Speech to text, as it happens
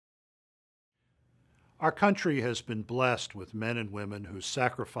Our country has been blessed with men and women whose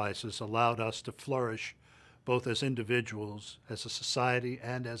sacrifices allowed us to flourish both as individuals, as a society,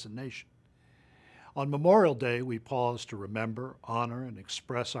 and as a nation. On Memorial Day, we pause to remember, honor, and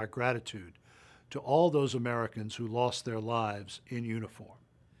express our gratitude to all those Americans who lost their lives in uniform.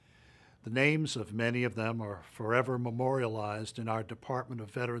 The names of many of them are forever memorialized in our Department of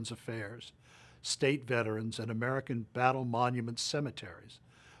Veterans Affairs, state veterans, and American battle monument cemeteries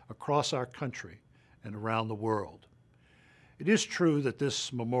across our country and around the world. It is true that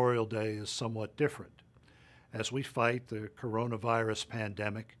this Memorial Day is somewhat different. As we fight the coronavirus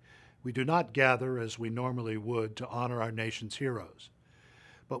pandemic, we do not gather as we normally would to honor our nation's heroes,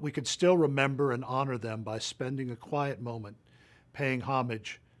 but we can still remember and honor them by spending a quiet moment paying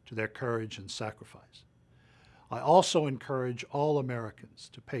homage to their courage and sacrifice. I also encourage all Americans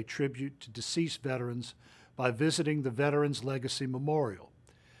to pay tribute to deceased veterans by visiting the Veterans Legacy Memorial.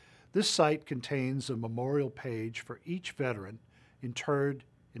 This site contains a memorial page for each veteran interred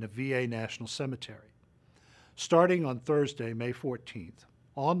in a VA National Cemetery. Starting on Thursday, May 14th,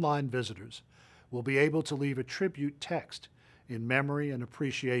 online visitors will be able to leave a tribute text in memory and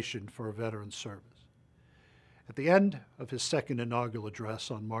appreciation for a veteran's service. At the end of his second inaugural address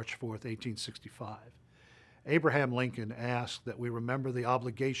on March 4, 1865, Abraham Lincoln asked that we remember the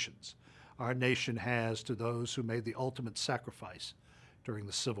obligations our nation has to those who made the ultimate sacrifice during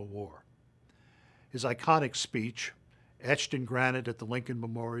the Civil War. His iconic speech, etched in granite at the Lincoln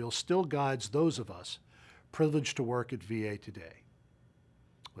Memorial, still guides those of us privileged to work at VA today.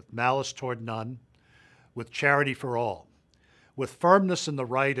 With malice toward none, with charity for all, with firmness in the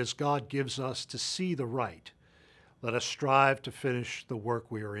right as God gives us to see the right, let us strive to finish the work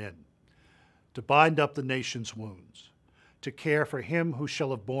we are in, to bind up the nation's wounds, to care for him who shall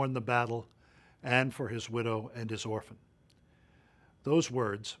have borne the battle, and for his widow and his orphan. Those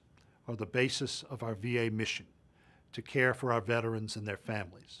words are the basis of our VA mission, to care for our veterans and their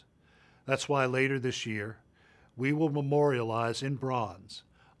families. That's why later this year, we will memorialize in bronze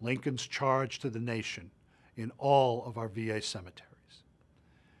Lincoln's charge to the nation in all of our VA cemeteries.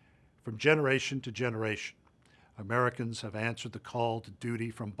 From generation to generation, Americans have answered the call to duty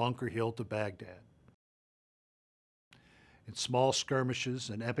from Bunker Hill to Baghdad. In small skirmishes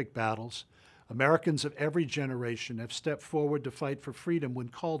and epic battles, Americans of every generation have stepped forward to fight for freedom when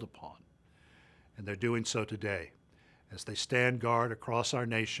called upon, and they're doing so today as they stand guard across our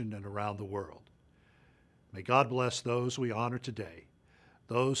nation and around the world. May God bless those we honor today,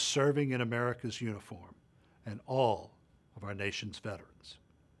 those serving in America's uniform, and all of our nation's veterans.